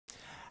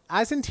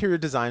As interior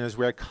designers,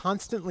 we're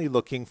constantly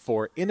looking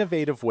for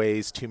innovative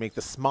ways to make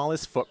the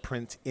smallest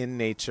footprint in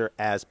nature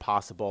as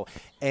possible.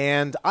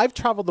 And I've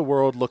traveled the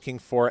world looking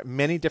for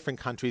many different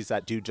countries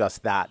that do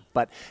just that,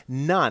 but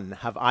none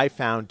have I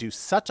found do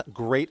such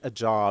great a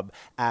job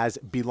as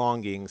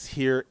Belongings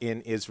here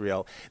in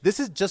Israel. This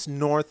is just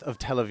north of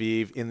Tel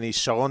Aviv in the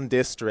Sharon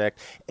district,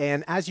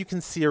 and as you can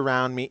see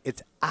around me,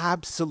 it's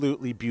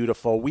absolutely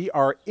beautiful. We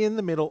are in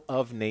the middle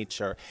of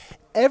nature.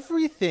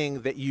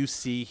 Everything that you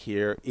see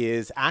here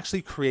is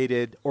actually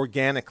created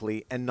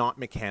organically and not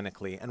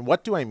mechanically. And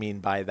what do I mean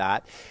by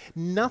that?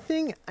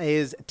 Nothing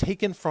is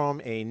taken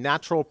from a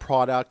natural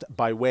product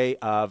by way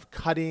of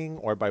cutting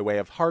or by way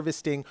of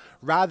harvesting.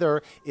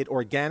 Rather, it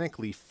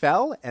organically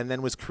fell and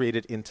then was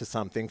created into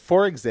something.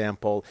 For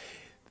example,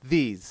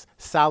 these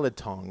salad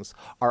tongs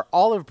are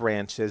olive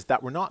branches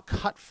that were not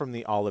cut from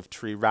the olive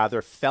tree,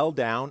 rather fell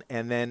down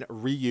and then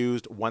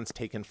reused once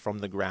taken from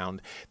the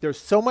ground. There's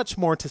so much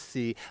more to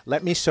see.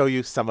 Let me show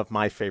you some of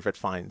my favorite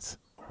finds.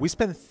 We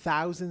spend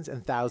thousands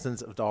and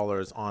thousands of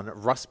dollars on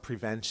rust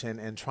prevention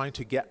and trying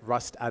to get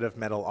rust out of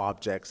metal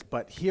objects,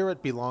 but here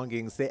at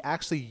Belongings, they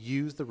actually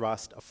use the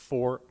rust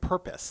for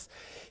purpose.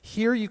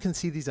 Here you can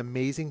see these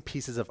amazing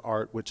pieces of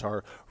art which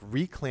are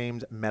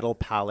reclaimed metal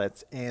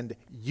pallets, and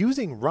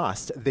using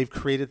rust, they've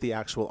created the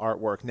actual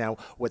artwork. Now,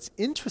 what's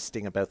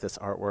interesting about this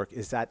artwork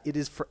is that it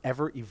is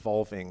forever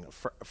evolving,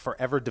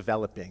 forever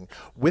developing.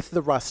 With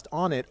the rust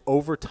on it,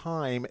 over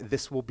time,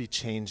 this will be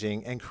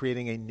changing and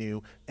creating a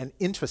new and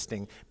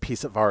interesting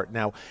piece of art.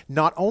 Now,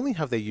 not only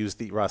have they used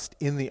the rust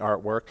in the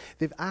artwork,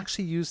 they've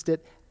actually used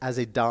it as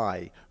a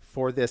dye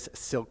for this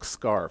silk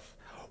scarf.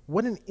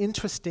 What an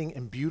interesting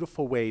and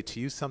beautiful way to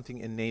use something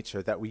in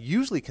nature that we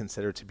usually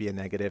consider to be a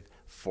negative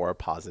for a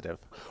positive.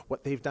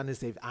 What they've done is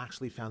they've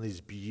actually found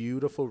these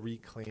beautiful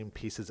reclaimed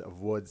pieces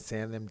of wood,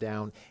 sand them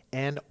down,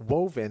 and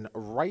woven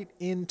right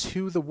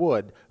into the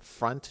wood,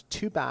 front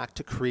to back,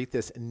 to create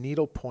this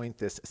needle point,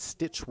 this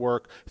stitch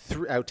work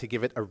throughout to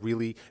give it a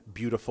really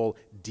beautiful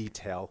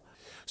detail.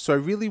 So I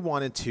really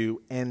wanted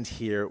to end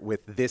here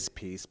with this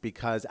piece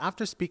because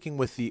after speaking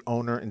with the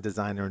owner and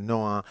designer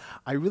Noah,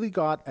 I really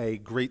got a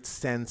great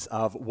sense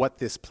of what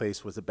this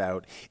place was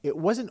about. It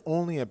wasn't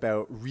only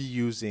about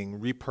reusing,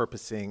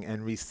 repurposing,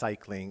 and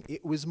recycling.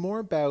 It was more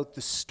about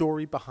the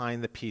story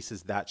behind the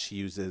pieces that she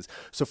uses.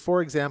 So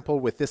for example,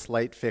 with this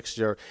light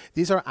fixture,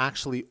 these are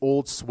actually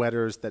old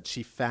sweaters that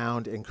she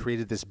found and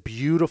created this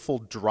beautiful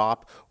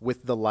drop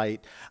with the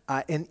light.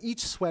 And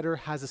each sweater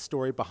has a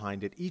story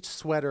behind it. Each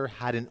sweater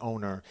had an owner.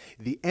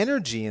 The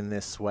energy in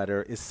this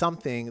sweater is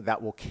something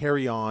that will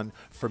carry on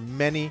for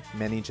many,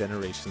 many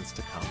generations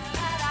to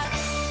come.